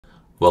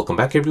Welcome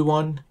back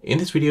everyone. In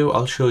this video,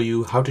 I'll show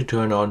you how to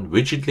turn on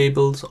widget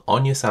labels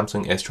on your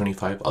Samsung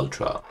S25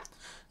 Ultra.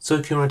 So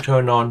if you want to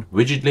turn on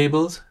widget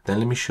labels, then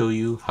let me show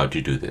you how to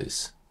do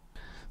this.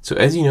 So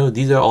as you know,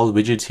 these are all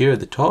widgets here at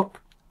the top.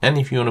 And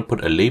if you want to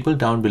put a label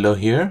down below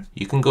here,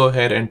 you can go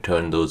ahead and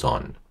turn those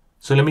on.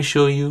 So let me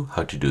show you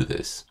how to do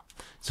this.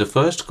 So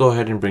first, go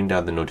ahead and bring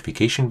down the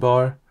notification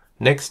bar.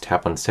 Next,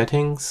 tap on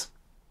settings.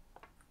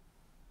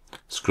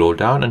 Scroll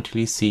down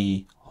until you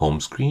see home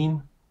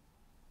screen.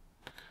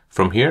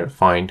 From here,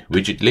 find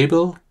widget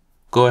label,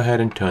 go ahead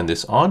and turn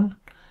this on,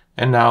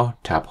 and now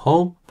tap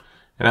home.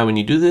 And now when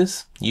you do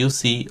this, you'll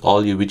see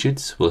all your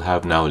widgets will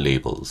have now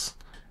labels.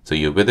 So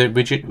your weather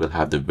widget will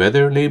have the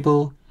weather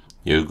label,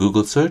 your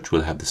Google search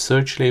will have the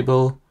search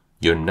label,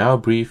 your now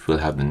brief will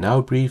have the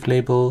now brief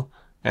label,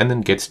 and then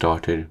get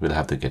started will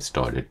have the get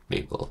started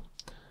label.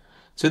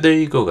 So there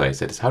you go guys,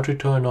 that is how to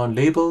turn on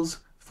labels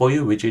for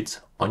your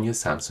widgets on your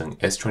Samsung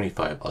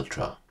S25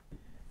 Ultra.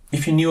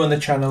 If you're new on the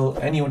channel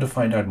and you want to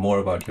find out more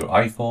about your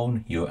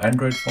iPhone, your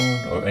Android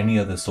phone, or any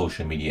other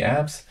social media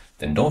apps,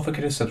 then don't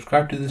forget to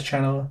subscribe to this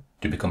channel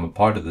to become a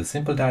part of the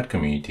Simple Dad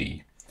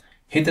community.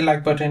 Hit the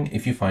like button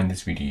if you find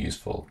this video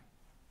useful.